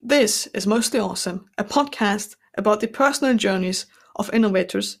This is Mostly Awesome, a podcast about the personal journeys of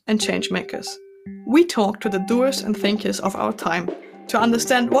innovators and changemakers. We talk to the doers and thinkers of our time to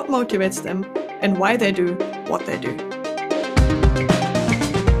understand what motivates them and why they do what they do.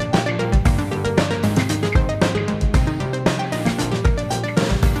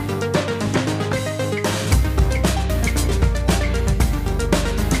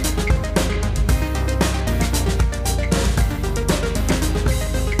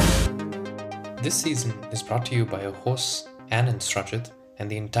 This season is brought to you by your hosts, Anne and Strajit, and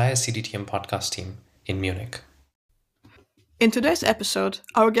the entire CDTM podcast team in Munich. In today's episode,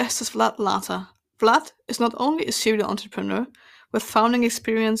 our guest is Vlad Lata. Vlad is not only a serial entrepreneur with founding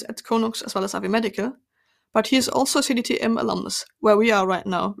experience at Konux as well as Avimedical, but he is also a CDTM alumnus, where we are right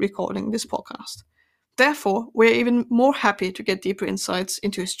now recording this podcast. Therefore, we are even more happy to get deeper insights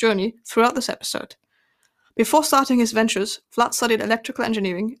into his journey throughout this episode. Before starting his ventures, Vlad studied electrical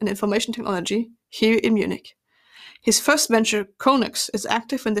engineering and information technology here in Munich. His first venture, Konux, is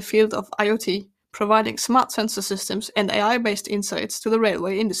active in the field of IoT, providing smart sensor systems and AI-based insights to the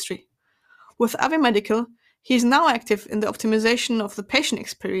railway industry. With Avimedical, he is now active in the optimization of the patient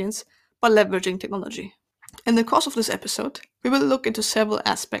experience by leveraging technology. In the course of this episode, we will look into several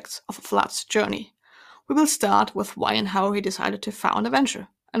aspects of Vlad's journey. We will start with why and how he decided to found a venture,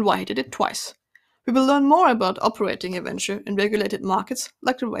 and why he did it twice. We will learn more about operating a venture in regulated markets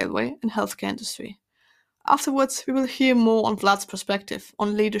like the railway and healthcare industry. Afterwards, we will hear more on Vlad's perspective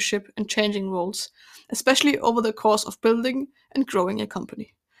on leadership and changing roles, especially over the course of building and growing a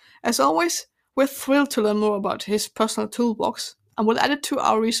company. As always, we're thrilled to learn more about his personal toolbox, and we'll add it to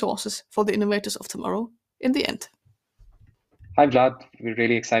our resources for the innovators of tomorrow in the end. Hi, Vlad. We're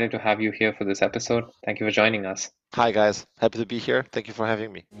really excited to have you here for this episode. Thank you for joining us. Hi, guys. Happy to be here. Thank you for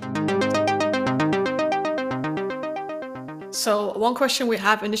having me. So one question we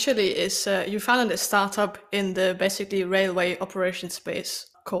have initially is you founded a startup in the basically railway operations space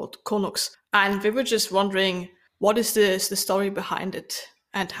called Konux. And we were just wondering, what is the story behind it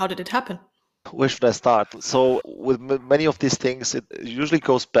and how did it happen? Where should I start? So with many of these things, it usually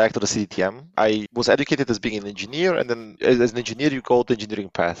goes back to the CDTM. I was educated as being an engineer, and then as an engineer, you go the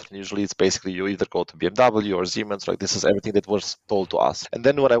engineering path. And usually it's basically you either go to BMW or Siemens, like this is everything that was told to us. And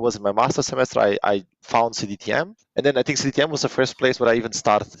then when I was in my master's semester, I found CDTM. And then I think CDTM was the first place where I even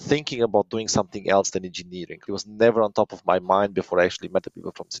started thinking about doing something else than engineering. It was never on top of my mind before I actually met the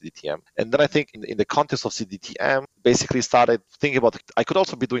people from CDTM. And then I think in the context of CDTM, basically started thinking about I could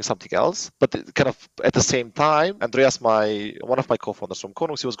also be doing something else, but kind of at the same time, Andreas, one of my co-founders from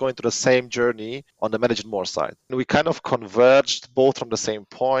Konux, he was going through the same journey on the Manage More side. And we kind of converged both from the same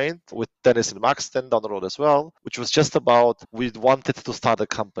point with Dennis and Max then down the road as well, which was just about we wanted to start a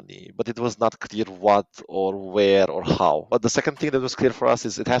company, but it was not clear what or where or how. But the second thing that was clear for us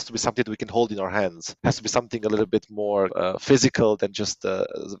is it has to be something that we can hold in our hands. It has to be something a little bit more physical than just a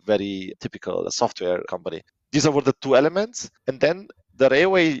very typical software company. These were the two elements. And then the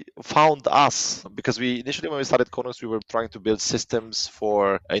railway found us because initially when we started Konux, we were trying to build systems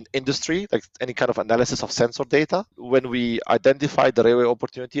for an industry, like any kind of analysis of sensor data. When we identified the railway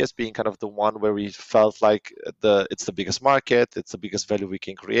opportunity as being kind of the one where we felt like it's the biggest market, it's the biggest value we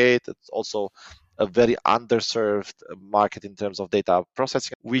can create, it's also a very underserved market in terms of data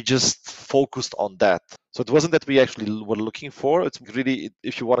processing. We just focused on that. So it wasn't that we actually were looking for. It's really,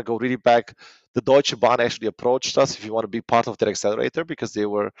 if you want to go really back, the Deutsche Bahn actually approached us if you want to be part of their accelerator because they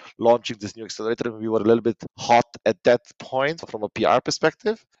were launching this new accelerator and we were a little bit hot at that point from a PR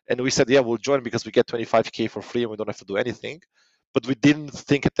perspective. And we said, yeah, we'll join because we get 25K for free and we don't have to do anything. But we didn't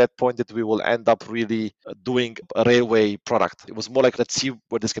think at that point that we will end up really doing a railway product. It was more like, let's see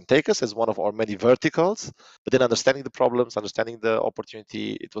where this can take us as one of our many verticals. But then understanding the problems, understanding the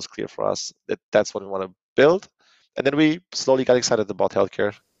opportunity, it was clear for us that that's what we want to build. And then we slowly got excited about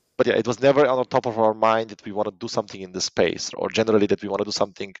healthcare. But yeah, it was never on the top of our mind that we want to do something in this space or generally that we want to do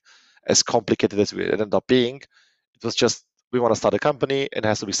something as complicated as we ended up being. It was just, we want to start a company and it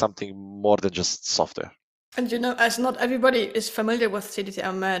has to be something more than just software. And as not everybody is familiar with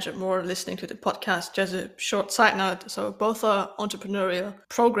CDTM Manager, more listening to the podcast, just a short side note. So both are entrepreneurial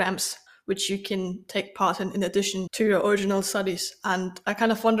programs which you can take part in addition to your original studies. And I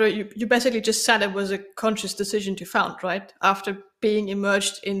kind of wonder, you basically just said it was a conscious decision to found, right? After being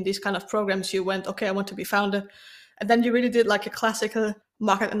immersed in these kind of programs, you went, okay, I want to be founder. And then you really did like a classical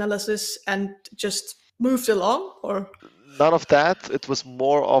market analysis and just moved along, or? None of that. It was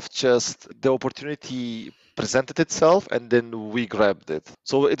more of just the opportunity presented itself and then we grabbed it.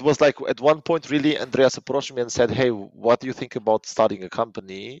 So it was like at one point really Andreas approached me and said, hey, what do you think about starting a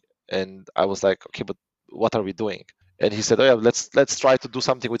company? And I was like, okay, but what are we doing? And he said, oh yeah, let's try to do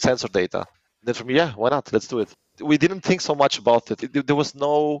something with sensor data. And then for me, yeah, why not? Let's do it. We didn't think so much about it. There was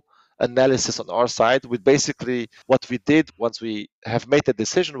no analysis on our side. We basically, what we did once we have made the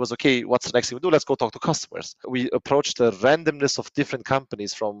decision was, okay, what's the next thing we do? Let's go talk to customers. We approached the randomness of different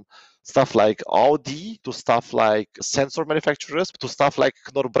companies, from stuff like Audi to stuff like sensor manufacturers to stuff like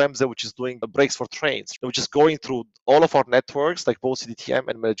Knorr-Bremse, which is doing brakes for trains. We're just going through all of our networks, like both CDTM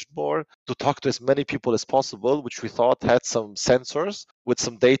and Managed More, to talk to as many people as possible, which we thought had some sensors with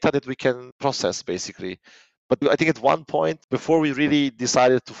some data that we can process, basically. But I think at one point, before we really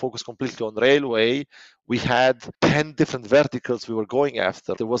decided to focus completely on railway, we had 10 different verticals we were going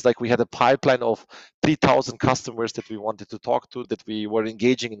after. There was we had a pipeline of 3,000 customers that we wanted to talk to, that we were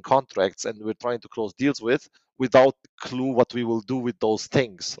engaging in contracts and we were trying to close deals with, without clue what we will do with those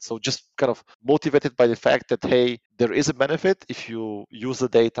things. So just kind of motivated by the fact that, hey, there is a benefit if you use the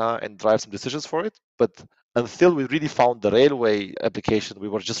data and drive some decisions for it. But until we really found the railway application, we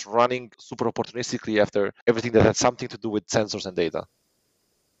were just running super opportunistically after everything that had something to do with sensors and data.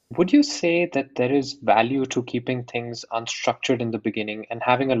 Would you say that there is value to keeping things unstructured in the beginning and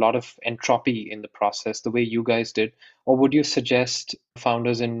having a lot of entropy in the process, the way you guys did? Or would you suggest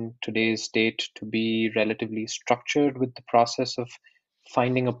founders in today's date to be relatively structured with the process of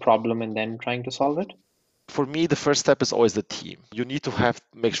finding a problem and then trying to solve it? For me, the first step is always the team. You need to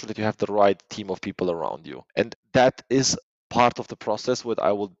make sure that you have the right team of people around you. And that is part of the process where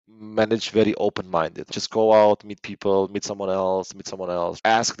I will manage very open-minded. Just go out, meet people, meet someone else,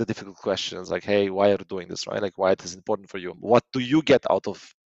 ask the difficult questions like, hey, why are you doing this, right? Like, why it is important for you? What do you get out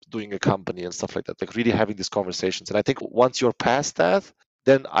of doing a company and stuff like that? Like really having these conversations. And I think once you're past that,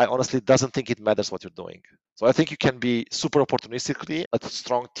 then I honestly doesn't think it matters what you're doing. So I think you can be super opportunistically. A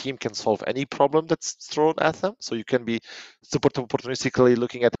strong team can solve any problem that's thrown at them. So you can be super opportunistically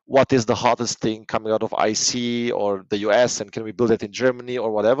looking at what is the hottest thing coming out of IC or the US, and can we build it in Germany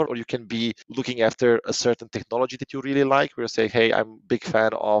or whatever. Or you can be looking after a certain technology that you really like, where you say, hey, I'm a big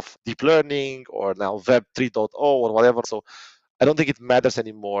fan of deep learning or now Web 3.0 or whatever. So I don't think it matters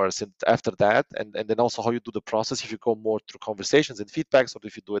anymore since after that. And then also how you do the process, if you go more through conversations and feedbacks, or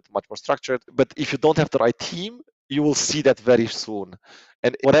if you do it much more structured. But if you don't have the right team, you will see that very soon.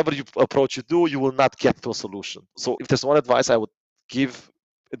 And whatever approach you do, you will not get to a solution. So if there's one advice I would give,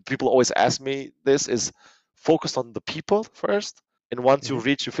 people always ask me this, is focus on the people first. And once you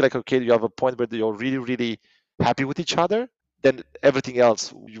feel like, okay, you have a point where you're really, really happy with each other, then everything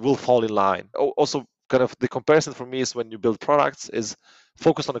else, you will fall in line. Also, kind of the comparison for me is when you build products is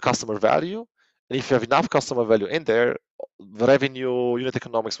focus on the customer value. And if you have enough customer value in there, the revenue, unit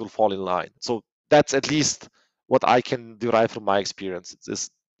economics will fall in line. So that's at least what I can derive from my experience. Is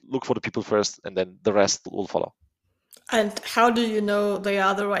look for the people first, and then the rest will follow. And how do you know they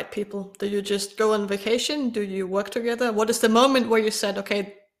are the right people? Do you just go on vacation? Do you work together? What is the moment where you said,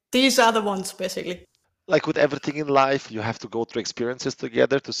 okay, these are the ones, basically? Like with everything in life, you have to go through experiences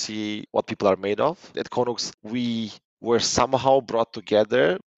together to see what people are made of. At Konux, we were somehow brought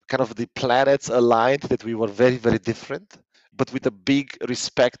together, kind of the planets aligned that we were very, very different, but with a big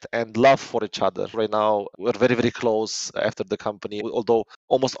respect and love for each other. Right now, we're very, very close after the company. Although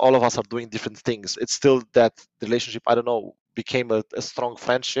almost all of us are doing different things, it's still that the relationship, I don't know, became a strong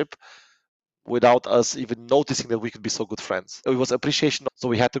friendship without us even noticing that we could be so good friends. It was appreciation. So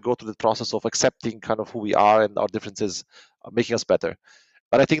we had to go through the process of accepting kind of who we are and our differences, making us better.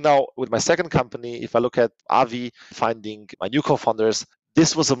 But I think now with my second company, if I look at Avi, finding my new co-founders,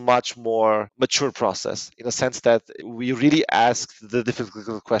 this was a much more mature process in a sense that we really asked the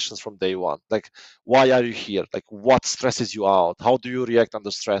difficult questions from day one. Like, why are you here? Like, what stresses you out? How do you react under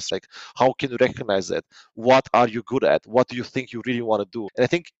stress? Like, how can you recognize it? What are you good at? What do you think you really want to do? And I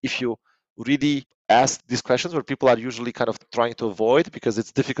think if you really ask these questions, where people are usually kind of trying to avoid because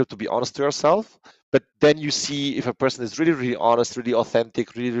it's difficult to be honest to yourself, but then you see if a person is really, really honest, really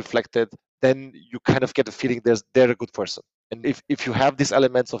authentic, really reflected, then you kind of get the feeling they're a good person. And if you have these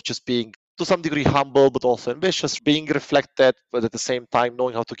elements of just being to some degree humble, but also ambitious, being reflected, but at the same time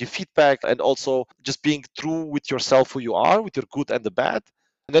knowing how to give feedback, and also just being true with yourself, who you are, with your good and the bad,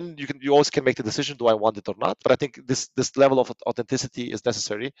 and then you always can make the decision, do I want it or not? But I think this level of authenticity is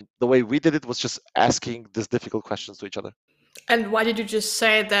necessary. The way we did it was just asking these difficult questions to each other. And why did you just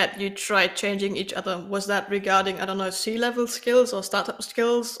say that you tried changing each other? Was that regarding, I don't know, C-level skills or startup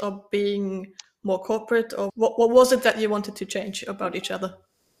skills or being more corporate? Or what was it that you wanted to change about each other?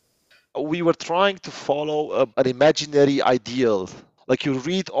 We were trying to follow an imaginary ideal. Like you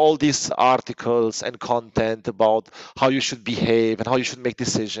read all these articles and content about how you should behave and how you should make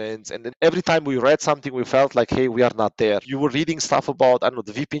decisions. And then every time we read something, we felt like, hey, we are not there. You were reading stuff about, I don't know,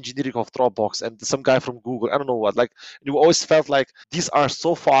 the VP engineering of Dropbox and some guy from Google, I don't know what. Like you always felt like these are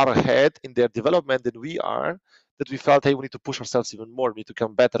so far ahead in their development than we are, that we felt, hey, we need to push ourselves even more. We need to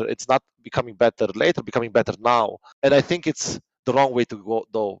become better. It's not becoming better later, becoming better now. And I think it's the wrong way to go,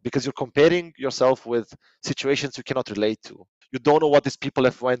 though, because you're comparing yourself with situations you cannot relate to. You don't know what these people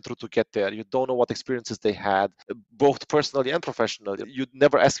have went through to get there. You don't know what experiences they had, both personally and professionally. You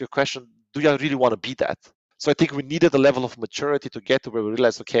never ask your question, do I really want to be that? So I think we needed a level of maturity to get to where we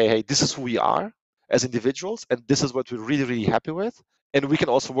realize, okay, hey, this is who we are as individuals, and this is what we're really, really happy with. And we can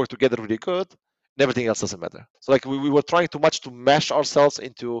also work together really good, and everything else doesn't matter. So like we were trying too much to mesh ourselves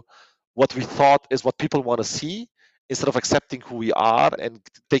into what we thought is what people want to see, instead of accepting who we are and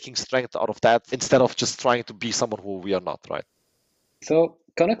taking strength out of that, instead of just trying to be someone who we are not, right? So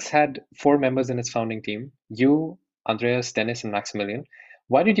Konux had 4 members in its founding team: you, Andreas, Dennis, and Maximilian.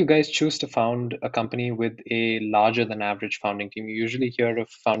 Why did you guys choose to found a company with a larger than average founding team? You usually hear of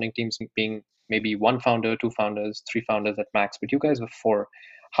founding teams being maybe 1 founder, 2 founders, 3 founders at max, but you guys were 4.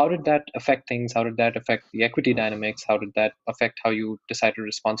 How did that affect things? How did that affect the equity dynamics? How did that affect how you decided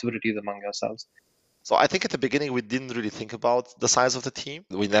responsibilities among yourselves? So I think at the beginning we didn't really think about the size of the team.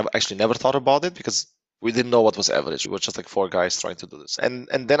 We never thought about it because we didn't know what was average. We were just like 4 guys trying to do this. And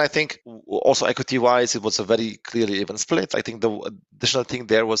then I think also equity wise, it was a very clearly even split. I think the additional thing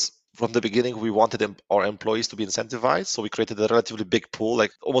there was, from the beginning, we wanted our employees to be incentivized. So we created a relatively big pool,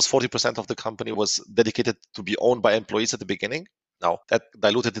 like almost 40% of the company was dedicated to be owned by employees at the beginning. Now that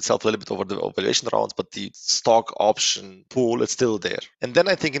diluted itself a little bit over the valuation rounds, but the stock option pool is still there. And then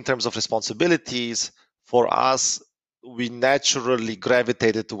I think in terms of responsibilities, for us, we naturally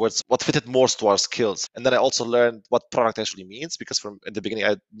gravitated towards what fitted more to our skills. And then I also learned what product actually means, because from in the beginning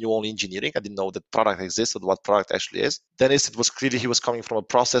I knew only engineering. I didn't know that product existed, what product actually is. Dennis, it was clearly he was coming from a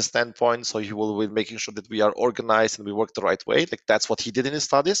process standpoint, so he will be making sure that we are organized and we work the right way. Like that's what he did in his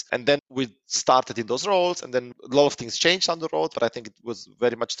studies. And then we started in those roles, and then a lot of things changed on the road, but I think it was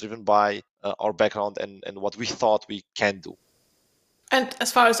very much driven by our background and what we thought we can do. And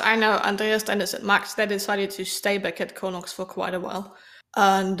as far as I know, Andreas, Dennis, and Max, they decided to stay back at Konux for quite a while.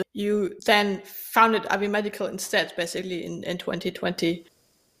 And you then founded Avi Medical instead, basically in 2020.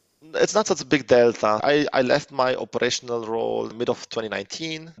 It's not such a big delta. I left my operational role mid of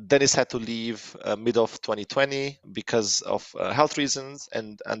 2019. Dennis had to leave mid of 2020 because of health reasons.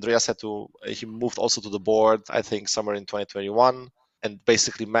 And Andreas he moved also to the board, I think somewhere in 2021. And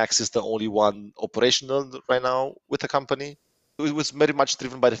basically Max is the only one operational right now with the company. It was very much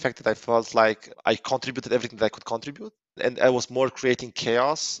driven by the fact that I felt like I contributed everything that I could contribute, and I was more creating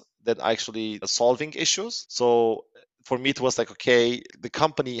chaos than actually solving issues. So for me, it was like, okay, the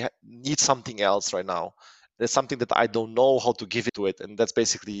company needs something else right now. There's something that I don't know how to give it to it, and that's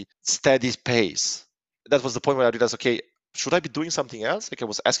basically steady pace. That was the point where I realized, okay, should I be doing something else? Like I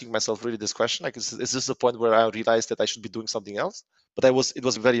was asking myself really this question, like, is this the point where I realized that I should be doing something else? But it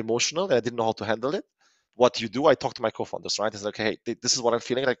was very emotional, and I didn't know how to handle it. What you do, I talk to my co-founders, right? It's like, hey, this is what I'm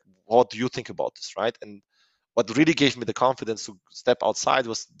feeling like. What do you think about this, right? And what really gave me the confidence to step outside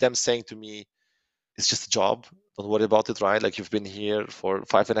was them saying to me, it's just a job. Don't worry about it, right? Like you've been here for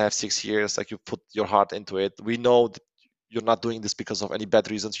 5.5, 6 years. Like you put your heart into it. We know that you're not doing this because of any bad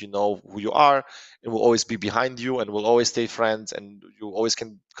reasons. You know who you are, and we'll always be behind you, and we'll always stay friends, and you always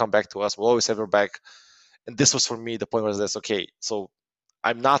can come back to us. We'll always have your back. And this was for me the point where that's okay. So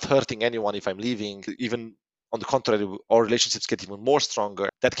I'm not hurting anyone if I'm leaving. Even on the contrary, our relationships get even more stronger.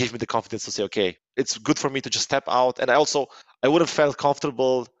 That gave me the confidence to say, okay, it's good for me to just step out. And I would have felt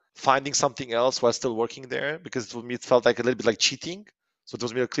comfortable finding something else while still working there, because to me, it felt like a little bit like cheating. So it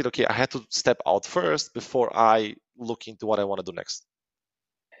was really clear, okay, I had to step out first before I look into what I want to do next.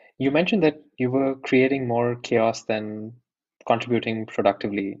 You mentioned that you were creating more chaos than contributing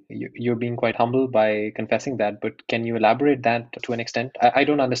productively. You're being quite humble by confessing that, but can you elaborate that to an extent? I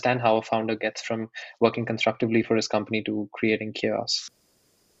don't understand how a founder gets from working constructively for his company to creating chaos.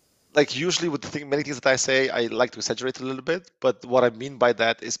 Like usually with many things that I say, I like to exaggerate a little bit, but what I mean by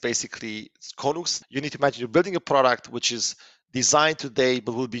that is basically Konux. You need to imagine you're building a product which is designed today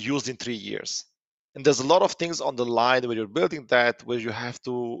but will be used in 3 years. And there's a lot of things on the line when you're building that where you have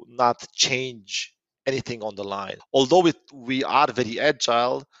to not change anything on the line. Although we are very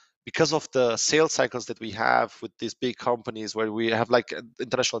agile, because of the sales cycles that we have with these big companies where we have like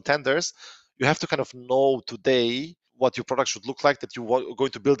international tenders, you have to kind of know today what your product should look like that you are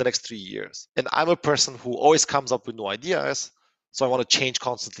going to build the next 3 years. And I'm a person who always comes up with new ideas. So I want to change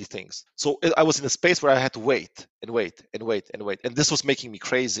constantly things. So I was in a space where I had to wait and wait and wait and wait. And this was making me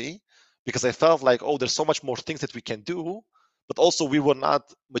crazy because I felt like, oh, there's so much more things that we can do. But also we were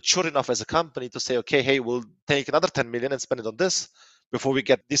not mature enough as a company to say, okay, hey, we'll take another 10 million and spend it on this before we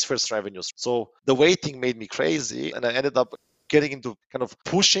get these first revenues. So the waiting made me crazy. And I ended up getting into kind of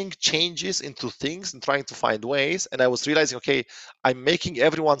pushing changes into things and trying to find ways. And I was realizing, okay, I'm making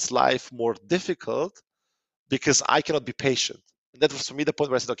everyone's life more difficult because I cannot be patient. And that was for me the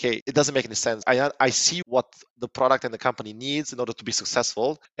point where I said, okay, it doesn't make any sense. I see what the product and the company needs in order to be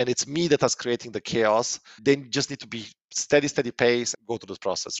successful. And it's me that is creating the chaos. They just need to be steady pace, go through this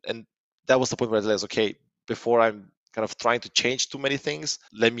process. And that was the point where I realized, okay, before I'm kind of trying to change too many things,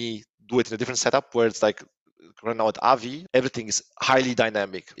 let me do it in a different setup where it's like right now at Avi, everything is highly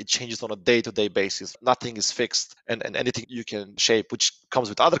dynamic. It changes on a day-to-day basis. Nothing is fixed and anything you can shape, which comes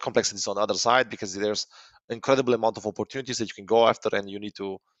with other complexities on the other side because there's an incredible amount of opportunities that you can go after and you need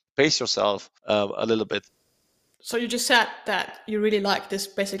to pace yourself a little bit. So you just said that you really like this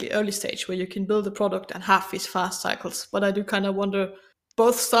basically early stage where you can build a product and have these fast cycles. But I do kind of wonder,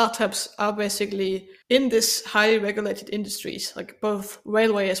 both startups are basically in this highly regulated industries, like both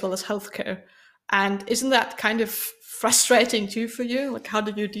railway as well as healthcare. And isn't that kind of frustrating too for you? Like, how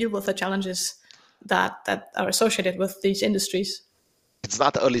do you deal with the challenges that are associated with these industries? It's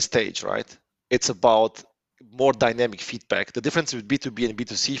not early stage, right? It's about more dynamic feedback. The difference with B2B and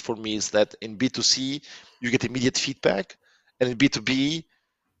B2C for me is that in B2C, you get immediate feedback. And in B2B,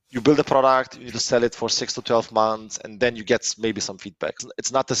 you build a product, you need to sell it for 6 to 12 months, and then you get maybe some feedback.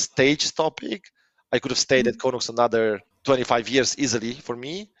 It's not a stage topic. I could have stayed at Konux another 25 years easily for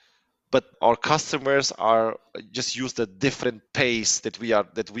me, but our customers are just used a different pace that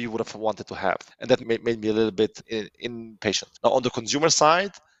we would have wanted to have, and that made me a little bit impatient. Now on the consumer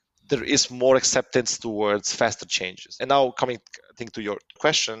side, there is more acceptance towards faster changes. And now coming, I think, to your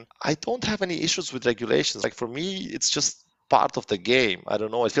question, I don't have any issues with regulations. Like for me, it's just part of the game. I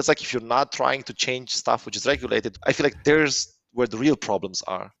don't know. It feels like if you're not trying to change stuff which is regulated, I feel like there's where the real problems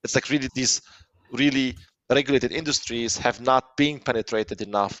are. It's like really these really regulated industries have not been penetrated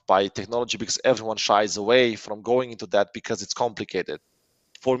enough by technology because everyone shies away from going into that because it's complicated.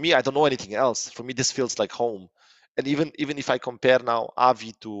 For me, I don't know anything else. For me, this feels like home. And even if I compare now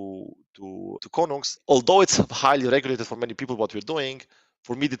Avi to Konux, although it's highly regulated for many people what we're doing,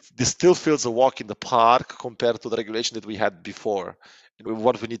 for me this still feels a walk in the park compared to the regulation that we had before. And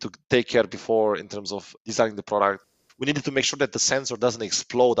what we need to take care before in terms of designing the product. We needed to make sure that the sensor doesn't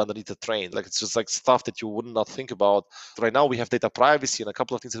explode underneath the train. Like it's just like stuff that you would not think about. Right now we have data privacy and a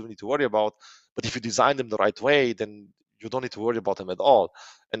couple of things that we need to worry about. But if you design them the right way, then you don't need to worry about them at all.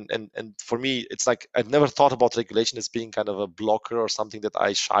 And for me, it's like I've never thought about regulation as being kind of a blocker or something that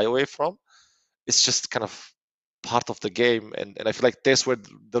I shy away from. It's just kind of part of the game. And I feel like that's where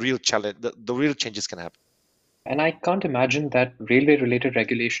the real challenge, the real changes can happen. And I can't imagine that railway-related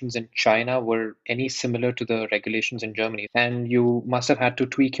regulations in China were any similar to the regulations in Germany. And you must have had to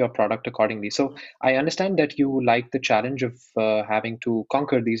tweak your product accordingly. So I understand that you like the challenge of having to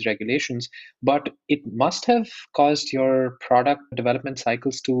conquer these regulations, but it must have caused your product development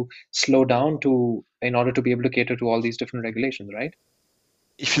cycles to slow down in order to be able to cater to all these different regulations, right?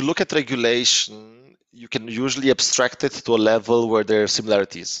 If you look at regulation, you can usually abstract it to a level where there are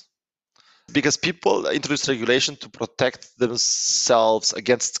similarities. Because people introduce regulation to protect themselves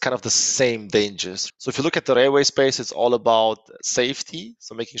against kind of the same dangers. So if you look at the railway space, it's all about safety.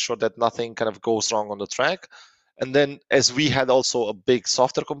 So making sure that nothing kind of goes wrong on the track. And then as we had also a big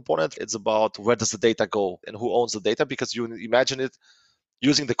software component, it's about where does the data go and who owns the data? Because you imagine it,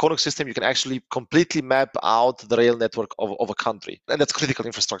 using the Konux system, you can actually completely map out the rail network of a country. And that's critical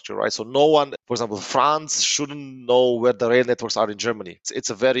infrastructure, right? So no one, for example, France shouldn't know where the rail networks are in Germany. It's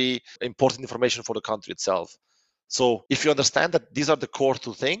a very important information for the country itself. So if you understand that these are the core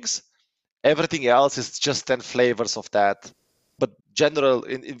two things, everything else is just 10 flavors of that. But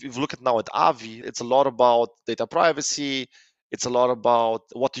if you look at now at Avi, it's a lot about data privacy. It's a lot about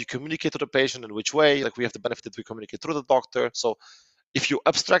what do you communicate to the patient in which way. Like we have the benefit that we communicate through the doctor. So if you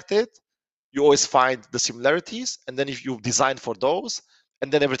abstract it, you always find the similarities, and then if you design for those, and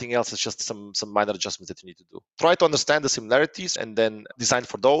then everything else is just some minor adjustments that you need to do. Try to understand the similarities and then design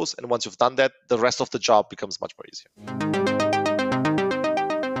for those, and once you've done that, the rest of the job becomes much more easier.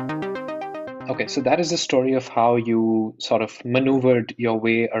 Okay, so that is the story of how you sort of maneuvered your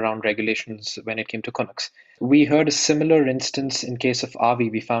way around regulations when it came to Konux. We heard a similar instance in case of Avi.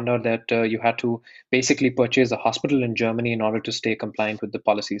 We found out that you had to basically purchase a hospital in Germany in order to stay compliant with the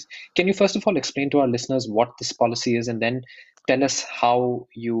policies. Can you first of all explain to our listeners what this policy is and then tell us how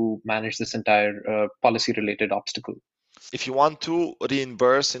you manage this entire policy-related obstacle? if you want to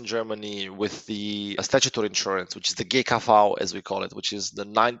reimburse in Germany with the statutory insurance, which is the GKV as we call it, which is the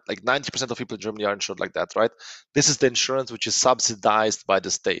 90% of people in Germany are insured like that, right? This is the insurance which is subsidized by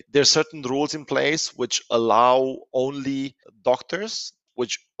the state. There are certain rules in place which allow only doctors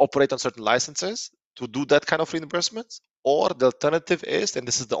which operate on certain licenses to do that kind of reimbursements. Or the alternative is, and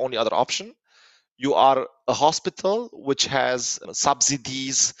this is the only other option, you are a hospital which has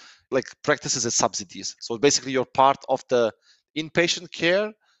subsidies, like practices as subsidies. So basically you're part of the inpatient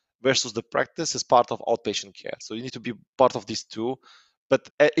care versus the practice is part of outpatient care. So you need to be part of these two. But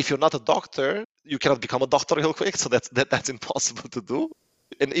if you're not a doctor, you cannot become a doctor real quick. So that's impossible to do.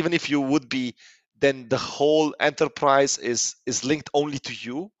 And even if you would be, then the whole enterprise is linked only to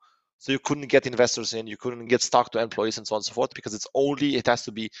you. So you couldn't get investors in, you couldn't get stock to employees and so on and so forth, because it has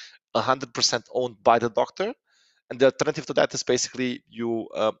to be 100% owned by the doctor. And the alternative to that is basically you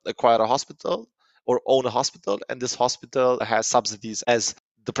acquire a hospital or own a hospital, and this hospital has subsidies as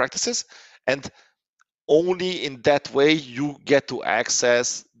the practices. And only in that way you get to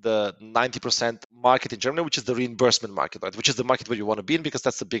access the 90% market in Germany, which is the reimbursement market, right? Which is the market where you want to be in, because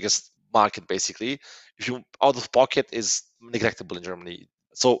that's the biggest market, basically. If you out of pocket is neglectable in Germany.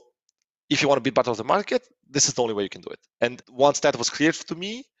 So if you want to be part of the market, this is the only way you can do it. And once that was clear to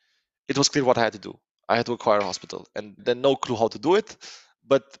me, it was clear what I had to do. I had to acquire a hospital, and then no clue how to do it.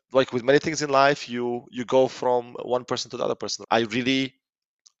 But like with many things in life, you go from one person to the other person.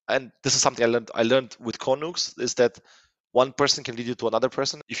 And this is something I learned with Konux, is that one person can lead you to another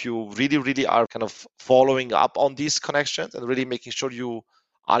person. If you really are kind of following up on these connections and really making sure you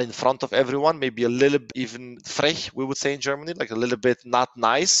are in front of everyone, maybe a little bit even frech, we would say in Germany, like a little bit not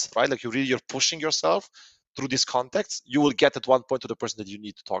nice, right? Like you're pushing yourself through these contexts, you will get at one point to the person that you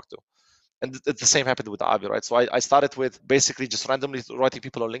need to talk to. And the same happened with Avi, right? So I started with basically just randomly writing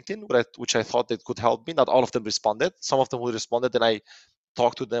people on LinkedIn, which I thought that could help me. Not all of them responded. Some of them who responded, then I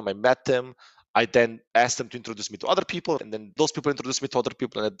talked to them, I met them. I then asked them to introduce me to other people, and then those people introduced me to other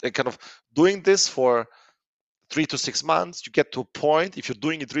people. And kind of doing this for 3 to 6 months, you get to a point, if you're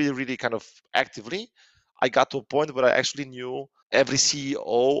doing it really kind of actively, I got to a point where I actually knew every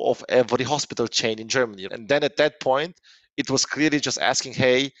CEO of every hospital chain in Germany. And then at that point, it was clearly just asking,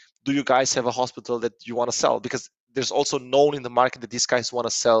 hey, do you guys have a hospital that you want to sell? Because there's also known in the market that these guys want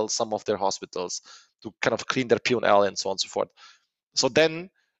to sell some of their hospitals to kind of clean their P&L and so on and so forth. So then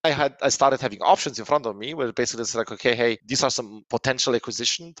I started having options in front of me where basically it's like, okay, hey, these are some potential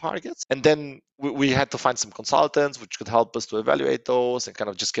acquisition targets. And then we had to find some consultants which could help us to evaluate those and kind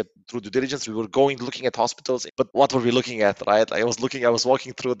of just get through due diligence. We were looking at hospitals, but what were we looking at, right? I was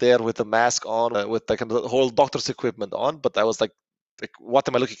walking through there with a mask on, with like the whole doctor's equipment on, but I was like, what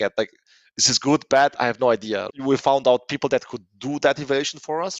am I looking at? Like, this is good, bad? I have no idea. We found out people that could do that evaluation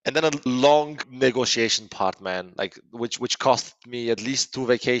for us. And then a long negotiation part, man, like which cost me at least 2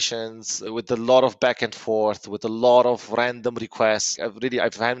 vacations with a lot of back and forth, with a lot of random requests. I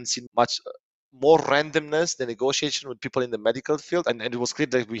haven't seen much more randomness than negotiation with people in the medical field. And it was clear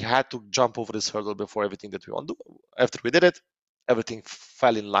that we had to jump over this hurdle before everything that we want to do. After we did it, everything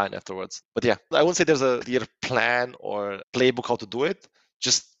fell in line afterwards. But yeah, I wouldn't say there's a clear plan or playbook how to do it.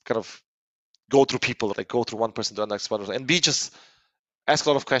 Just kind of go through people, like go through one person to the next one, and just ask a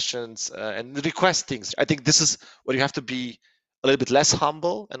lot of questions and request things. I think this is where you have to be a little bit less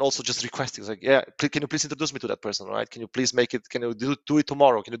humble and also just request things. Like, yeah, can you please introduce me to that person, right? Can you please make it? Can you do it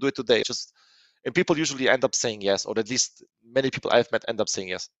tomorrow? Can you do it today? And people usually end up saying yes, or at least many people I've met end up saying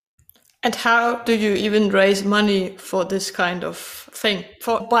yes. And how do you even raise money for this kind of thing?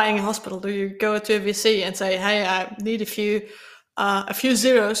 For buying a hospital, do you go to a VC and say, hey, I need a few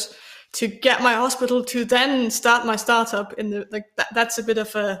zeros to get my hospital to then start my startup? That's a bit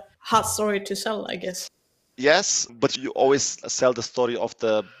of a hard story to sell, I guess. Yes, but you always sell the story of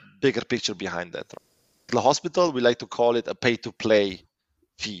the bigger picture behind that. The hospital, we like to call it a pay-to-play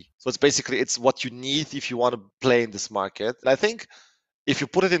fee. So it's what you need if you want to play in this market. And I think if you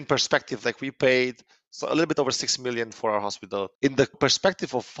put it in perspective, like we paid a little bit over 6 million for our hospital, in the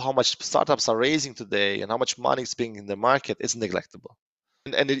perspective of how much startups are raising today and how much money is being in the market, it's neglectable.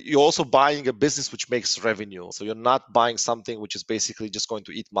 And you're also buying a business which makes revenue. So you're not buying something which is basically just going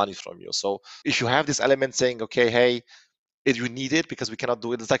to eat money from you. So if you have this element saying, okay, hey, you need it because we cannot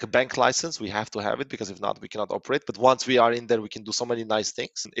do it. It's like a bank license. We have to have it because if not, we cannot operate. But once we are in there, we can do so many nice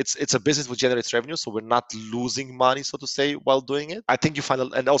things. It's a business which generates revenue, so we're not losing money, so to say, while doing it. I think you find,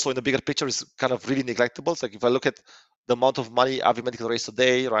 and also in the bigger picture, is kind of really neglectable. It's like if I look at the amount of money Avi Medical raised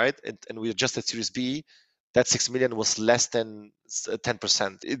today, right, and we're just at Series B, that 6 million was less than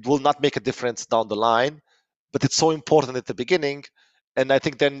 10%. It will not make a difference down the line, but it's so important at the beginning. And I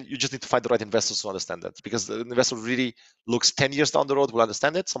think then you just need to find the right investors to understand that, because the investor really looks 10 years down the road will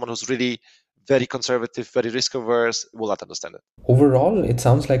understand it. Someone who's really very conservative, very risk averse will not understand it. Overall, it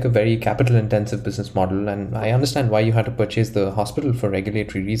sounds like a very capital intensive business model, and I understand why you had to purchase the hospital for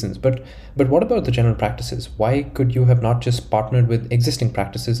regulatory reasons. But what about the general practices? Why could you have not just partnered with existing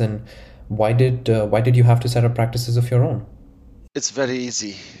practices, and why did you have to set up practices of your own? It's very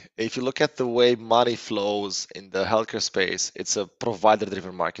easy. If you look at the way money flows in the healthcare space, it's a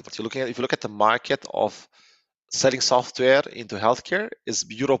provider-driven market. If you look at the market of selling software into healthcare, is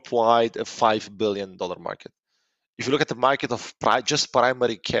Europe-wide a $5 billion market. If you look at the market of just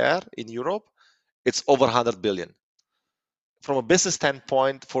primary care in Europe, it's over 100 billion. From a business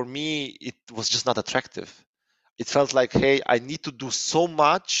standpoint, for me, it was just not attractive. It felt like, hey, I need to do so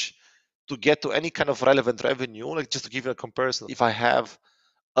much to get to any kind of relevant revenue. Like, just to give you a comparison, if I have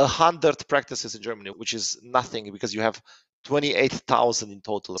 100 practices in Germany, which is nothing because you have 28,000 in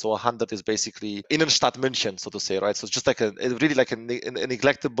total. So 100 is basically Innenstadt München, so to say, right? So it's just like a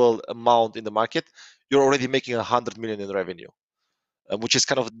neglectable amount in the market. You're already making 100 million in revenue, which is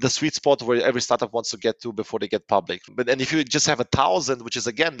kind of the sweet spot where every startup wants to get to before they get public. And if you just have 1,000, which is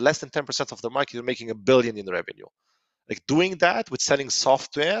again less than 10% of the market, you're making $1 billion in revenue. Like, doing that with selling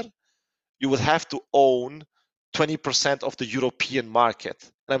software, you would have to own 20% of the European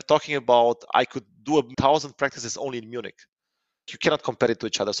market. And I'm talking about, I could do 1,000 practices only in Munich. You cannot compare it to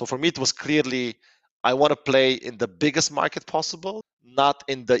each other. So for me, it was clearly, I want to play in the biggest market possible, not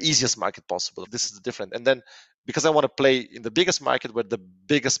in the easiest market possible. This is different. And then because I want to play in the biggest market where the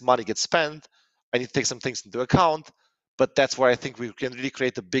biggest money gets spent, I need to take some things into account. But that's where I think we can really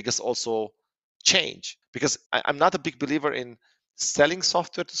create the biggest also change. Because I'm not a big believer in selling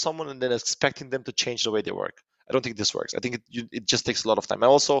software to someone and then expecting them to change the way they work. I don't think this works. I think it just takes a lot of time. And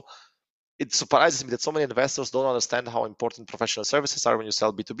also, it surprises me that so many investors don't understand how important professional services are when you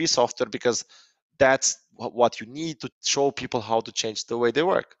sell B2B software, because that's what you need to show people how to change the way they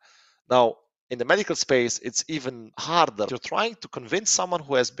work. Now, in the medical space, it's even harder. You're trying to convince someone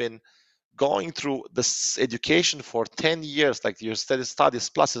who has been going through this education for 10 years, like your studies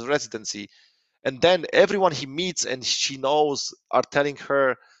plus his residency, and then everyone he meets and she knows are telling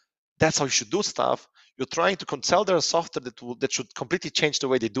her that's how you should do stuff. You're trying to sell their software that should completely change the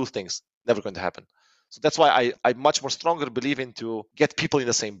way they do things. Never going to happen. So that's why I much more stronger believe in to get people in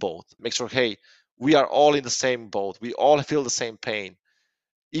the same boat. Make sure, hey, we are all in the same boat. We all feel the same pain.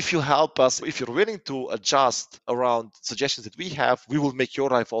 If you help us, if you're willing to adjust around suggestions that we have, we will make your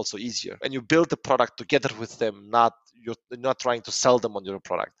life also easier. And you build the product together with them, you're not trying to sell them on your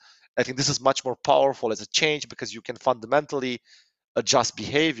product. I think this is much more powerful as a change, because you can fundamentally adjust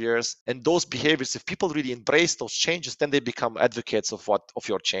behaviors, and those behaviors, if people really embrace those changes, then they become advocates of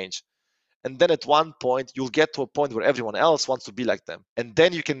your change. And then at one point you'll get to a point where everyone else wants to be like them, and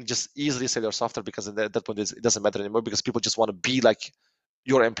then you can just easily sell your software, because at that point it doesn't matter anymore, because people just want to be like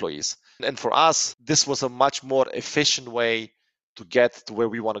your employees. And for us, this was a much more efficient way to get to where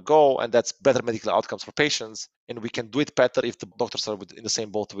we want to go, and that's better medical outcomes for patients. And we can do it better if the doctors are in the same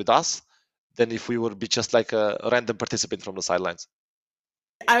boat with us than if we would be just like a random participant from the sidelines.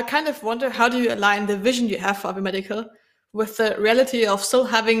 I kind of wonder, how do you align the vision you have for Avimedical with the reality of still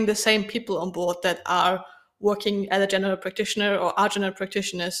having the same people on board that are working as a general practitioner or are general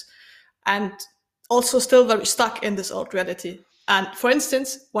practitioners, and also still very stuck in this old reality? And for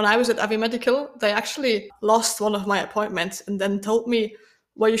instance, when I was at Avimedical, they actually lost one of my appointments and then told me,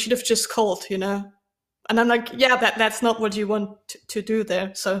 well, you should have just called, And I'm like, yeah, that's not what you want to do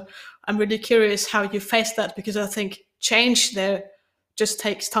there. So I'm really curious how you face that, because I think change there just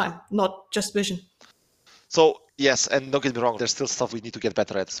takes time, not just vision. So yes, and don't get me wrong, there's still stuff we need to get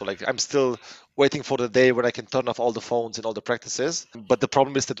better at. So like, I'm still waiting for the day where I can turn off all the phones in all the practices. But the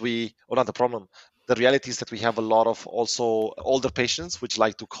problem is that the reality is that we have a lot of also older patients which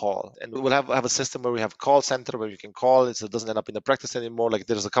like to call. And we'll have a system where we have a call center where you can call it, so it doesn't end up in the practice anymore. Like,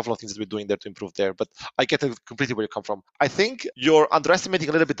 there's a couple of things that we're doing there to improve there. But I get completely where you come from. I think you're underestimating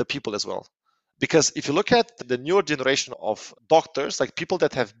a little bit the people as well. Because if you look at the newer generation of doctors, like people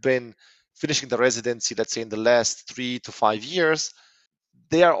that have been finishing the residency, let's say in the last 3 to 5 years,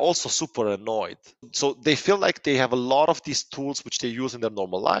 they are also super annoyed. So they feel like they have a lot of these tools which they use in their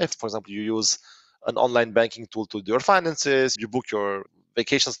normal life. For example, you use an online banking tool to do your finances, you book your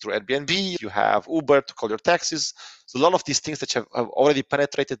vacations through Airbnb, you have Uber to call your taxes. So a lot of these things that have already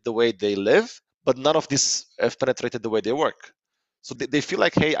penetrated the way they live, but none of this have penetrated the way they work. So they feel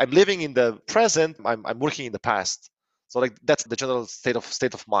like, hey, I'm living in the present, I'm working in the past. So like, that's the general state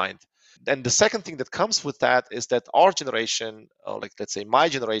of mind. And the second thing that comes with that is that our generation, like let's say my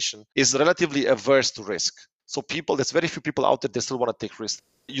generation, is relatively averse to risk. So there's very few people out there that still want to take risks.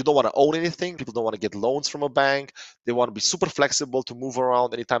 You don't want to own anything. People don't want to get loans from a bank. They want to be super flexible to move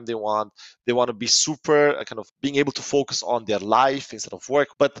around anytime they want. They want to be super kind of being able to focus on their life instead of work.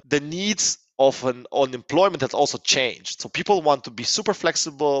 But the needs of an unemployment has also changed. So people want to be super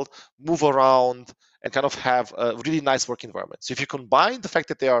flexible, move around, and kind of have a really nice work environment. So if you combine the fact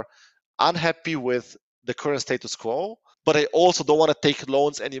that they are unhappy with the current status quo, but they also don't want to take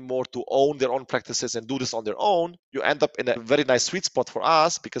loans anymore to own their own practices and do this on their own, you end up in a very nice sweet spot for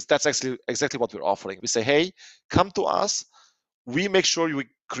us, because that's actually exactly what we're offering. We say, hey, come to us. We make sure you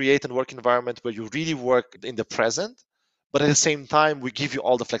create a work environment where you really work in the present, but at the same time, we give you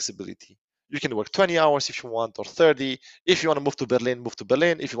all the flexibility. You can work 20 hours if you want, or 30. If you want to move to Berlin, move to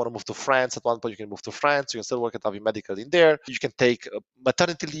Berlin. If you want to move to France at one point, you can move to France. You can still work at Avi Medical in there. You can take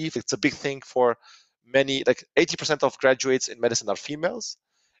maternity leave. It's a big thing for many, like 80% of graduates in medicine are females,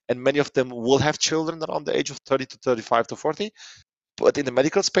 and many of them will have children around the age of 30 to 35 to 40. But in the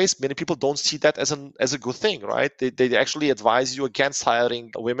medical space, many people don't see that as a good thing, right? They actually advise you against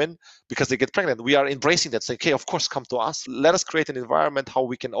hiring women because they get pregnant. We are embracing that, saying, okay, of course, come to us. Let us create an environment how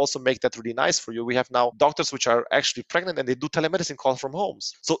we can also make that really nice for you. We have now doctors which are actually pregnant and they do telemedicine calls from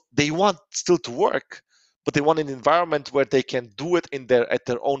homes. So they want still to work, but they want an environment where they can do it at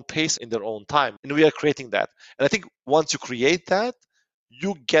their own pace, in their own time. And we are creating that. And I think once you create that,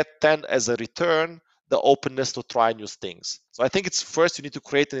 you get then as a return the openness to try new things. So I think it's first you need to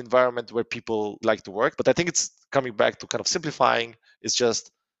create an environment where people like to work. But I think it's coming back to kind of simplifying. It's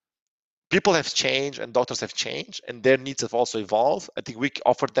just people have changed and doctors have changed and their needs have also evolved. I think we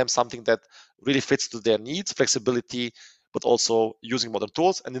offer them something that really fits to their needs, flexibility, but also using modern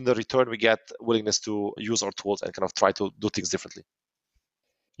tools. And in the return, we get willingness to use our tools and kind of try to do things differently.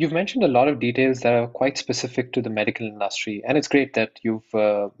 You've mentioned a lot of details that are quite specific to the medical industry, and it's great that you've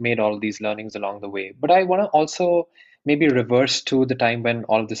made all these learnings along the way. But I want to also maybe reverse to the time when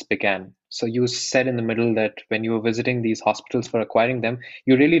all of this began. So you said in the middle that when you were visiting these hospitals for acquiring them,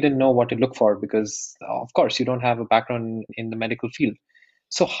 you really didn't know what to look for because, of course, you don't have a background in the medical field.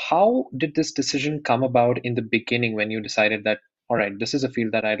 So how did this decision come about in the beginning when you decided that, all right, this is a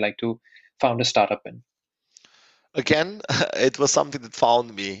field that I'd like to found a startup in? Again, it was something that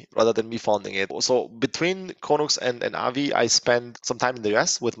found me rather than me finding it. So between Konux and Avi, I spent some time in the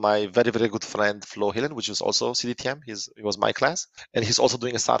US with my very, very good friend Flo Hillen, which is also CDTM. He was my class. And he's also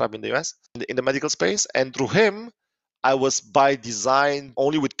doing a startup in the US in the medical space. And through him, I was by design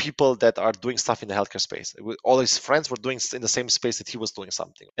only with people that are doing stuff in the healthcare space. All his friends were doing in the same space that he was doing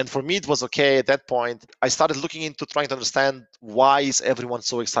something. And for me, it was okay at that point. I started looking into trying to understand why is everyone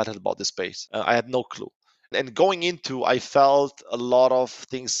so excited about this space. I had no clue. And going into, I felt a lot of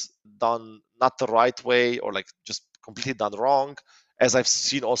things done not the right way or like just completely done wrong, as I've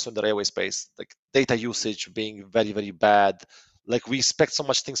seen also in the railway space, like data usage being very, very bad. Like we expect so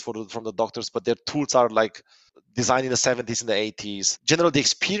much things from the doctors, but their tools are like designed in the 70s and the 80s. Generally, the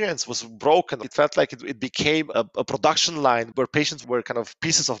experience was broken. It felt like it became a production line where patients were kind of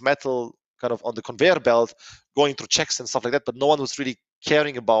pieces of metal kind of on the conveyor belt going through checks and stuff like that, but no one was really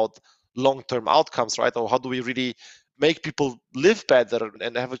caring about long-term outcomes, right? Or how do we really make people live better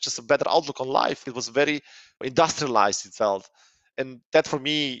and have just a better outlook on life? It was very industrialized, it felt. And that for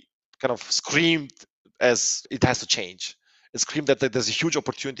me kind of screamed as it has to change. It screamed that there's a huge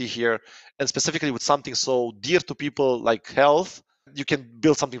opportunity here. And specifically with something so dear to people like health, you can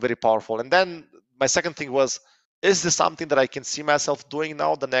build something very powerful. And then my second thing was, is this something that I can see myself doing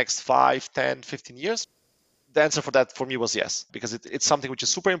now the next 5, 10, 15 years? The answer for that for me was yes, because it's something which is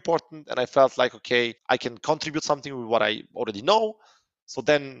super important. And I felt like, okay, I can contribute something with what I already know. So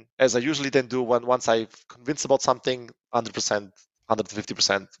then, as I usually then do, once I've convinced about something, 100%,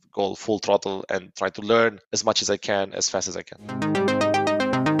 150% go full throttle and try to learn as much as I can, as fast as I can.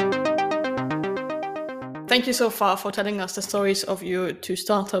 Thank you so far for telling us the stories of your two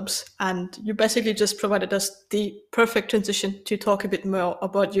startups, and you basically just provided us the perfect transition to talk a bit more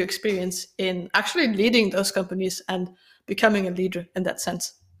about your experience in actually leading those companies and becoming a leader in that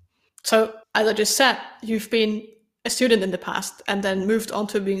sense. So, as I just said, you've been a student in the past and then moved on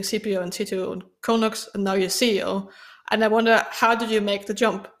to being CPO and CTO in Konux, and now you're CEO. And I wonder, how did you make the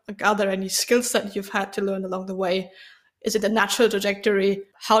jump? Like, are there any skills that you've had to learn along the way? Is it a natural trajectory?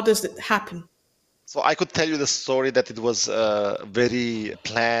 How does it happen? So I could tell you the story that it was very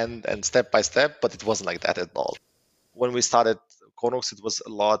planned and step by step, but it wasn't like that at all. When we started Konux, it was a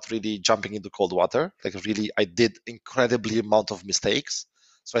lot really jumping into cold water. Like really, I did incredibly amount of mistakes.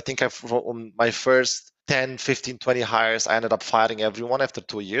 So I think on my first 10, 15, 20 hires, I ended up firing everyone after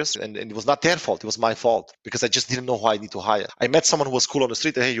 2 years. And it was not their fault. It was my fault because I just didn't know who I need to hire. I met someone who was cool on the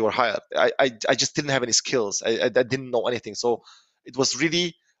street. Hey, you were hired. I just didn't have any skills. I didn't know anything. So it was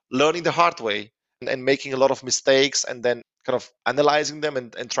really learning the hard way and making a lot of mistakes and then kind of analyzing them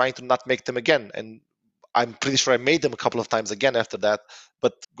and trying to not make them again. And I'm pretty sure I made them a couple of times again after that,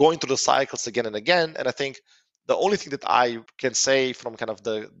 but going through the cycles again and again. And I think the only thing that I can say from kind of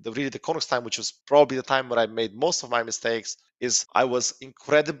the really the Konux time, which was probably the time where I made most of my mistakes, is I was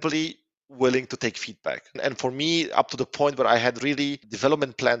incredibly willing to take feedback. And for me, up to the point where I had really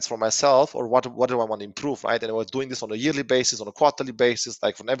development plans for myself, or what do I want to improve, right? And I was doing this on a yearly basis, on a quarterly basis,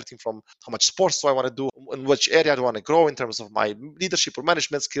 like from everything from how much sports do I want to do, in which area do I want to grow in terms of my leadership or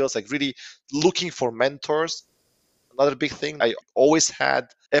management skills, like really looking for mentors. Another big thing, I always had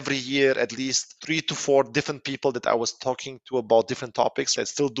every year at least 3 to 4 different people that I was talking to about different topics. I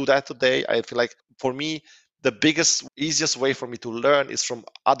still do that today. I feel like for me, the biggest, easiest way for me to learn is from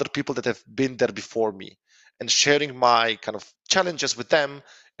other people that have been there before me and sharing my kind of challenges with them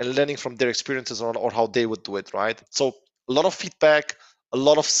and learning from their experiences or how they would do it, right? So a lot of feedback, a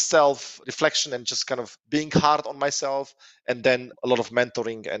lot of self-reflection and just kind of being hard on myself, and then a lot of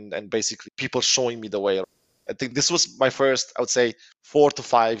mentoring and basically people showing me the way. I think this was my first, I would say, 4 to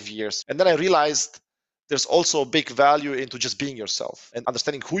 5 years. And then I realized there's also a big value into just being yourself and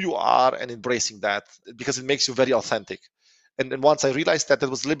understanding who you are and embracing that, because it makes you very authentic. And then once I realized that, it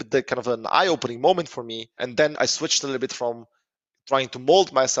was a little bit kind of an eye-opening moment for me. And then I switched a little bit from trying to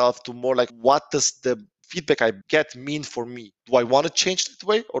mold myself to more like, what does the feedback I get mean for me? Do I want to change that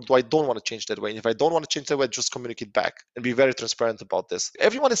way, or do I don't want to change that way? And if I don't want to change that way, just communicate back and be very transparent about this.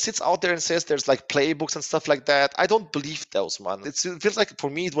 Everyone that sits out there and says there's like playbooks and stuff like that, I don't believe those, man. It feels like for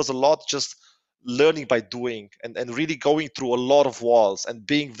me, it was a lot just learning by doing and really going through a lot of walls and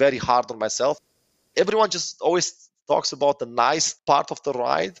being very hard on myself. Everyone just always talks about the nice part of the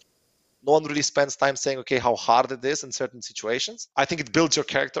ride. No one really spends time saying, okay, how hard it is in certain situations. I think it builds your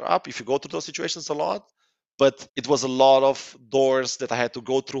character up if you go through those situations a lot. But it was a lot of doors that I had to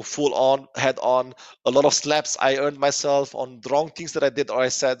go through full on, head on, a lot of slaps I earned myself on the wrong things that I did or I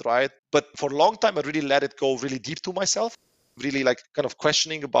said, right? But for a long time, I really let it go really deep to myself, really like kind of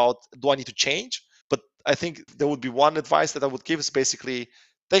questioning about, do I need to change? But I think there would be one advice that I would give is basically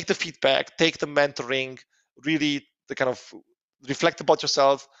take the feedback, take the mentoring, really the kind of reflect about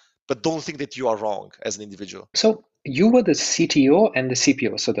yourself, but don't think that you are wrong as an individual. So you were the CTO and the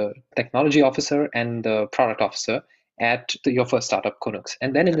CPO, so the technology officer and the product officer at your first startup, Konux.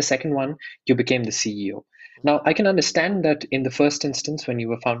 And then in the second one, you became the CEO. Now, I can understand that in the first instance, when you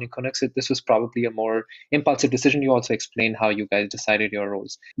were founding Konux, this was probably a more impulsive decision. You also explained how you guys decided your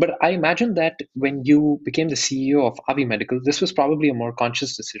roles. But I imagine that when you became the CEO of Avi Medical, this was probably a more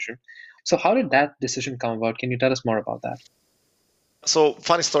conscious decision. So how did that decision come about? Can you tell us more about that? So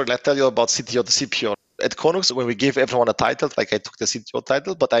funny story, I'll tell you about CTO, the CPO. At Konux, when we gave everyone a title, like I took the CTO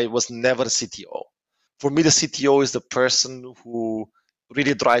title, but I was never a CTO. For me, the CTO is the person who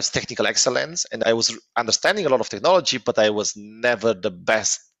really drives technical excellence. And I was understanding a lot of technology, but I was never the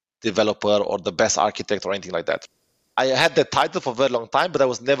best developer or the best architect or anything like that. I had that title for a very long time, but I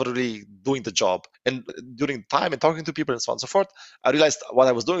was never really doing the job. And during time and talking to people and so on and so forth, I realized what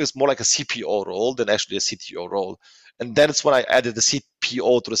I was doing is more like a CPO role than actually a CTO role. And that's when I added the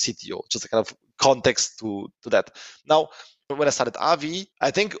CPO to the CTO, just a kind of context to that. Now, when I started Avi,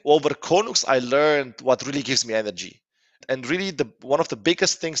 I think over Konux, I learned what really gives me energy. And really, one of the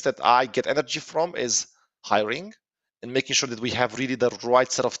biggest things that I get energy from is hiring and making sure that we have really the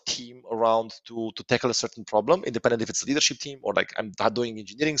right set of team around to tackle a certain problem, independent if it's a leadership team or like I'm doing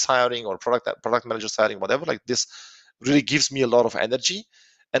engineering hiring or product managers hiring, whatever. Like this really gives me a lot of energy.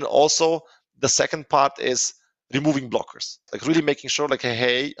 And also the second part is removing blockers, like really making sure like,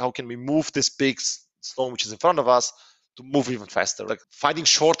 hey, how can we move this big stone which is in front of us to move even faster, like finding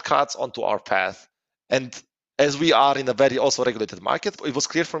shortcuts onto our path. And as we are in a very also regulated market, it was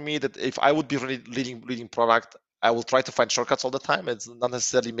clear for me that if I would be really leading product, I will try to find shortcuts all the time. It's not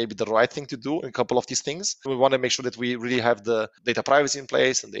necessarily maybe the right thing to do in a couple of these things. We want to make sure that we really have the data privacy in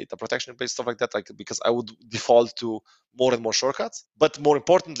place and data protection in place, stuff like that, like because I would default to more and more shortcuts. But more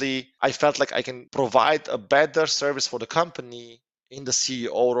importantly, I felt like I can provide a better service for the company in the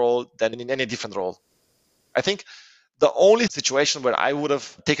CEO role than in any different role. I think the only situation where I would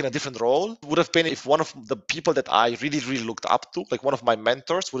have taken a different role would have been if one of the people that I really, really looked up to, like one of my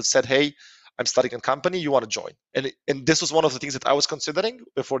mentors, would have said, hey, I'm starting a company, you want to join? And this was one of the things that I was considering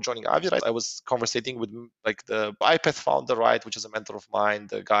before joining Avi, right? I was conversating with like the iPath founder, right, which is a mentor of mine,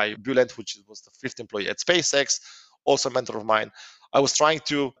 the guy Bulent, which was the 5th employee at SpaceX, also a mentor of mine. I was trying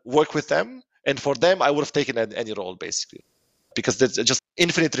to work with them And for them, I would have taken any role, basically, because there's just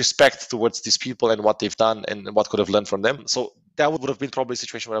infinite respect towards these people and what they've done and what could have learned from them. So that would have been probably a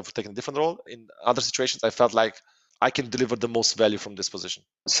situation where I would have taken a different role. In other situations, I felt like I can deliver the most value from this position.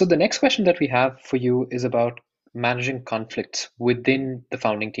 So the next question that we have for you is about managing conflicts within the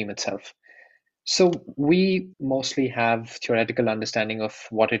founding team itself. So we mostly have theoretical understanding of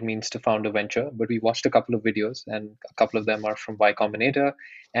what it means to found a venture, but we watched a couple of videos, and a couple of them are from Y Combinator,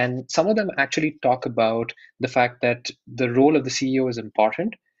 and some of them actually talk about the fact that the role of the CEO is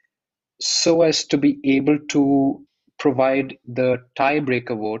important so as to be able to provide the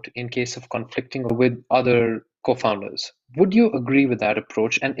tiebreaker vote in case of conflicting with other co-founders. Would you agree with that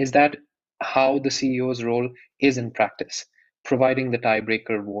approach? And is that how the CEO's role is in practice, providing the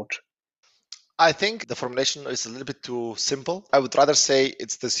tiebreaker vote? I think the formulation is a little bit too simple. I would rather say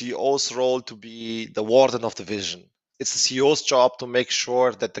it's the CEO's role to be the warden of the vision. It's the CEO's job to make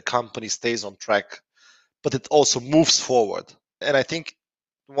sure that the company stays on track, but it also moves forward. And I think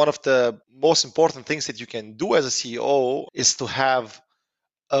one of the most important things that you can do as a CEO is to have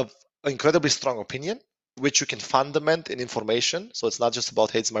an incredibly strong opinion, which you can fundament in information. So it's not just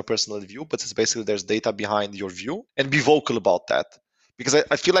about, hey, it's my personal view, but it's basically there's data behind your view, and be vocal about that. Because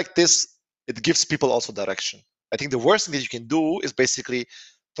I feel like it gives people also direction. I think the worst thing that you can do is basically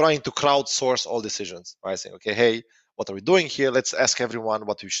trying to crowdsource all decisions, right? Saying, okay, hey, what are we doing here? Let's ask everyone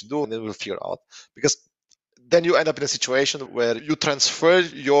what we should do, and then we'll figure out. Because then you end up in a situation where you transfer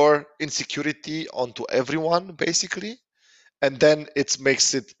your insecurity onto everyone, basically, and then it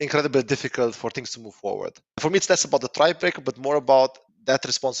makes it incredibly difficult for things to move forward. For me, it's less about the tiebreaker, but more about that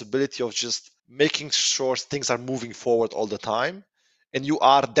responsibility of just making sure things are moving forward all the time. And you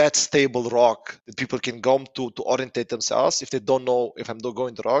are that stable rock that people can go to orientate themselves if they don't know if I'm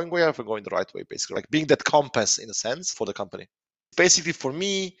going the wrong way or if I'm going the right way, basically. Like being that compass, in a sense, for the company. Basically, for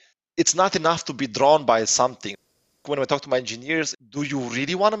me, it's not enough to be drawn by something. When I talk to my engineers, do you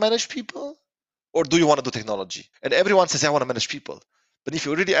really want to manage people? Or do you want to do technology? And everyone says, I want to manage people. But if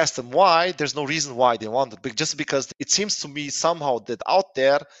you really ask them why, there's no reason why they want it. But just because it seems to me somehow that out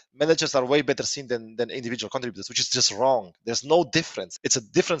there, managers are way better seen than individual contributors, which is just wrong. There's no difference. It's a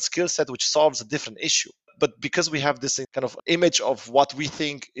different skill set which solves a different issue. But because we have this kind of image of what we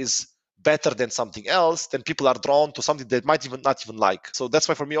think is better than something else, then people are drawn to something they might not even like. So that's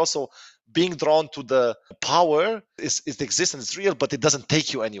why for me also being drawn to the power is the existence, it's real, but it doesn't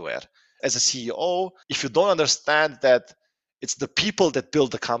take you anywhere. As a CEO, if you don't understand that it's the people that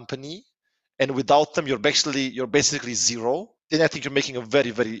build the company, and without them, you're basically zero, then I think you're making a very,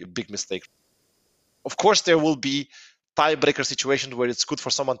 very big mistake. Of course, there will be tiebreaker situations where it's good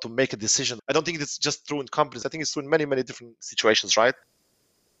for someone to make a decision. I don't think it's just true in companies. I think it's true in many, many different situations, right?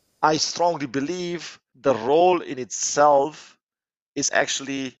 I strongly believe the role in itself is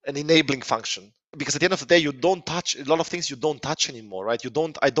actually an enabling function. Because at the end of the day, you don't touch a lot of things. You don't touch anymore, right?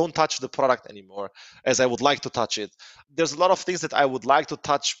 I don't touch the product anymore as I would like to touch it. There's a lot of things that I would like to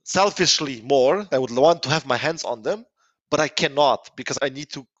touch selfishly more. I would want to have my hands on them, but I cannot because I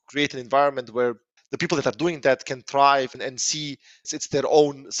need to create an environment where the people that are doing that can thrive and see it's their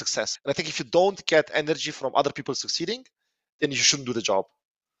own success. And I think if you don't get energy from other people succeeding, then you shouldn't do the job.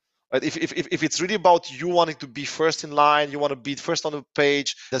 Right? If it's really about you wanting to be first in line, you want to be first on the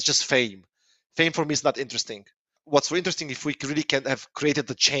page, that's just fame. Fame for me is not interesting. What's really interesting if we really can have created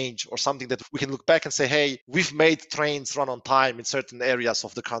the change or something that we can look back and say, hey, we've made trains run on time in certain areas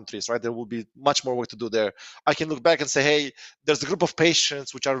of the countries, right? There will be much more work to do there. I can look back and say, hey, there's a group of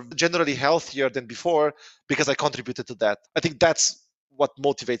patients which are generally healthier than before because I contributed to that. I think that's what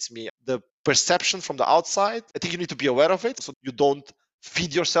motivates me. The perception from the outside, I think you need to be aware of it so you don't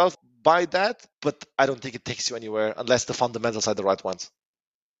feed yourself by that, but I don't think it takes you anywhere unless the fundamentals are the right ones.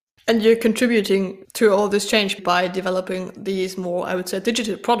 And you're contributing to all this change by developing these more, I would say,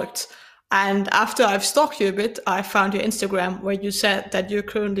 digital products. And after I've stalked you a bit, I found your Instagram where you said that you're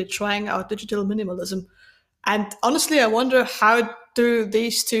currently trying out digital minimalism. And honestly, I wonder, how do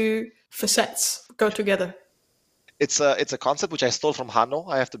these two facets go together? It's a concept which I stole from Hanno,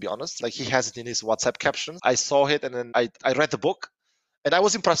 I have to be honest. Like he has it in his WhatsApp captions. I saw it and then I read the book. And I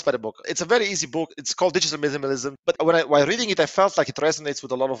was impressed by the book. It's a very easy book. It's called Digital Minimalism. But while reading it, I felt like it resonates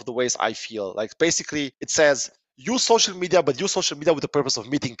with a lot of the ways I feel. Like basically, it says, use social media, but use social media with the purpose of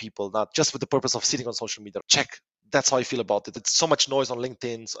meeting people, not just with the purpose of sitting on social media. Check. That's how I feel about it. It's so much noise on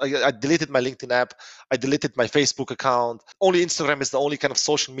LinkedIn. So I deleted my LinkedIn app. I deleted my Facebook account. Only Instagram is the only kind of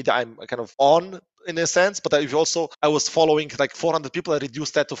social media I'm kind of on in a sense. But I was following like 400 people. I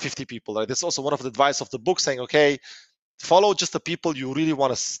reduced that to 50 people. Right? That's also one of the advice of the book saying, okay, follow just the people you really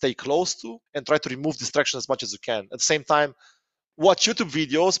want to stay close to and try to remove distraction as much as you can. At the same time, watch YouTube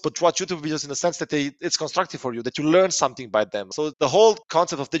videos, but watch YouTube videos in the sense that it's constructive for you, that you learn something by them. So the whole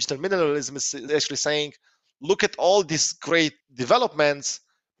concept of digital minimalism is actually saying, look at all these great developments,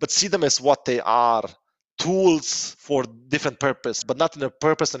 but see them as what they are. Tools for different purpose, but not in a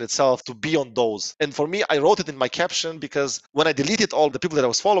purpose in itself to be on those. And for me, I wrote it in my caption because when I deleted all the people that I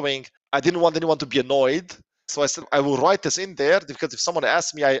was following, I didn't want anyone to be annoyed. So I said, I will write this in there because if someone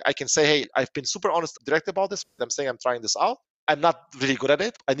asks me, I can say, hey, I've been super honest, direct about this. I'm saying I'm trying this out. I'm not really good at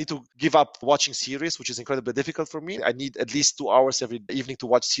it. I need to give up watching series, which is incredibly difficult for me. I need at least 2 hours every evening to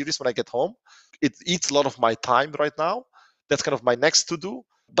watch series when I get home. It eats a lot of my time right now. That's kind of my next to do.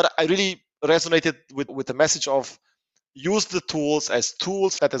 But I really resonated with the message of use the tools as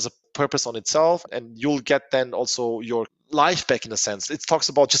tools that has a purpose on itself, and you'll get then also your life back in a sense. It talks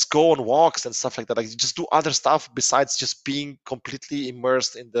about just go on walks and stuff like that. Like just do other stuff besides just being completely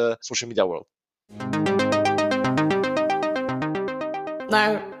immersed in the social media world.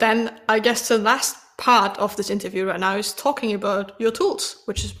 Now, then I guess the last part of this interview right now is talking about your tools,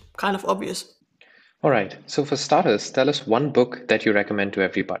 which is kind of obvious. All right. So for starters, tell us one book that you recommend to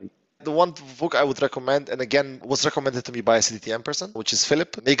everybody. The one book I would recommend, and again, was recommended to me by a CDTM person, which is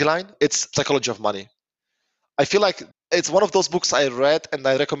Philip Nagelein. It's Psychology of Money. I feel like it's one of those books I read and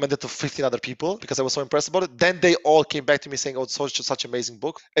I recommended to 15 other people because I was so impressed about it. Then they all came back to me saying, oh, it's such an amazing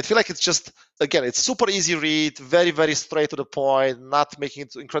book. I feel like it's just, again, it's super easy read, very, very straight to the point, not making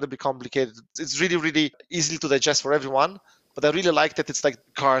it incredibly complicated. It's really, really easy to digest for everyone. But I really like that it's like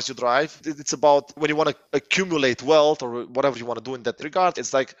cars you drive. It's about when you want to accumulate wealth or whatever you want to do in that regard.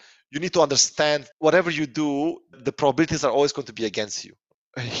 It's like you need to understand whatever you do, the probabilities are always going to be against you.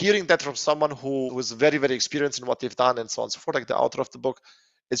 Hearing that from someone who was very, very experienced in what they've done and so on and so forth, like the author of the book,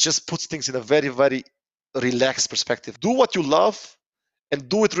 it just puts things in a very, very relaxed perspective. Do what you love and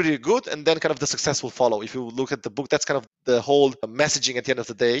do it really good, and then kind of the success will follow. If you look at the book, that's kind of the whole messaging at the end of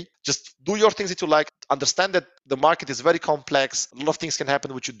the day. Just do your things that you like. Understand that the market is very complex. A lot of things can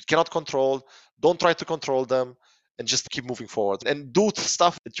happen which you cannot control. Don't try to control them, and just keep moving forward. And do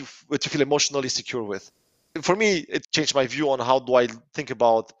stuff that you feel emotionally secure with. For me, it changed my view on how do I think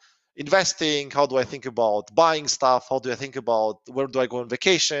about investing, how do I think about buying stuff, how do I think about where do I go on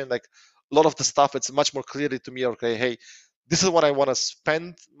vacation. Like a lot of the stuff, it's much more clearly to me, okay, hey, this is what I want to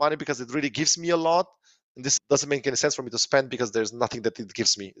spend money because it really gives me a lot. And this doesn't make any sense for me to spend because there's nothing that it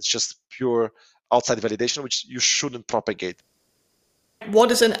gives me. It's just pure outside validation, which you shouldn't propagate. What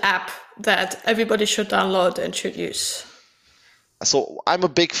is an app that everybody should download and should use? So I'm a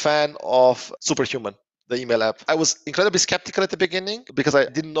big fan of Superhuman, the email app. I was incredibly skeptical at the beginning because I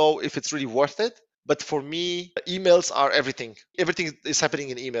didn't know if it's really worth it. But for me, emails are everything. Everything is happening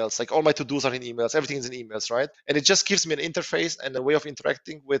in emails. Like all my to-dos are in emails. Everything is in emails, right? And it just gives me an interface and a way of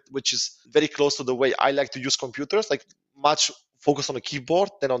interacting with, which is very close to the way I like to use computers, like much focused on the keyboard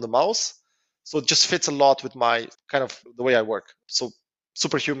than on the mouse. So it just fits a lot with my kind of the way I work. So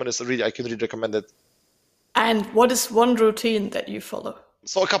Superhuman is really, I can really recommend it. And what is one routine that you follow?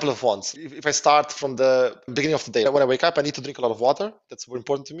 So a couple of ones. If I start from the beginning of the day, when I wake up, I need to drink a lot of water. That's very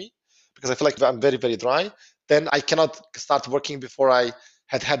important to me, because I feel like I'm very, very dry. Then I cannot start working before I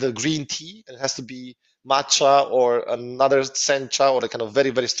had a green tea. It has to be matcha or another sencha or a kind of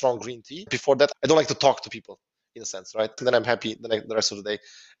very, very strong green tea. Before that, I don't like to talk to people in a sense, right? And then I'm happy the rest of the day.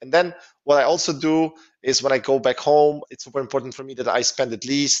 And then what I also do is when I go back home, it's super important for me that I spend at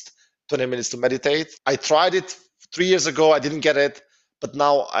least 20 minutes to meditate. I tried it 3 years ago. I didn't get it. But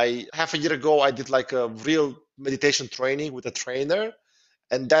now half a year ago, I did like a real meditation training with a trainer.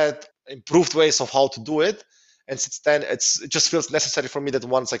 And that improved ways of how to do it. And since then, it just feels necessary for me that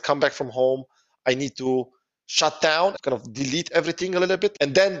once I come back from home, I need to shut down, kind of delete everything a little bit.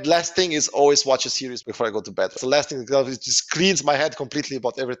 And then last thing is always watch a series before I go to bed. So last thing is just cleans my head completely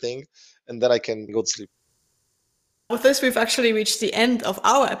about everything. And then I can go to sleep. With this, we've actually reached the end of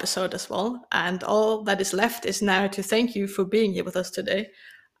our episode as well. And all that is left is now to thank you for being here with us today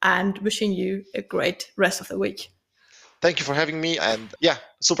and wishing you a great rest of the week. Thank you for having me. And yeah,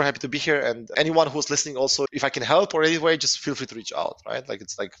 super happy to be here. And anyone who's listening also, if I can help or any way, just feel free to reach out, right? Like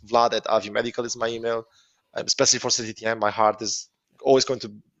it's like vlad@avimedical is my email. Especially for CDTM, my heart is always going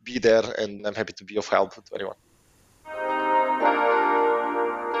to be there and I'm happy to be of help to anyone.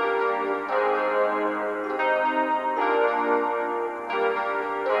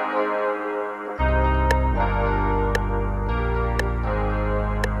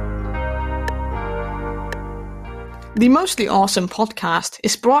 The Mostly Awesome podcast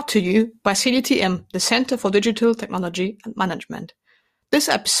is brought to you by CDTM, the Center for Digital Technology and Management. This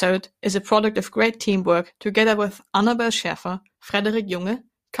episode is a product of great teamwork together with Annabel Schäfer, Frederik Junge,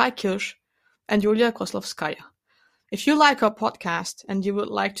 Kai Kirsch, and Julia Kozlovskaya. If you like our podcast and you would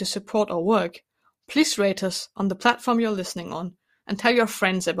like to support our work, please rate us on the platform you're listening on and tell your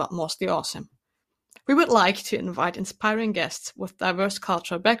friends about Mostly Awesome. We would like to invite inspiring guests with diverse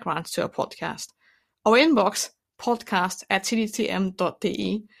cultural backgrounds to our podcast. Our inbox,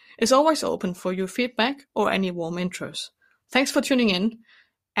 podcast@cdtm.de, is always open for your feedback or any warm intros. Thanks for tuning in,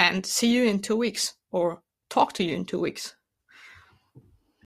 and see you in 2 weeks, or talk to you in 2 weeks.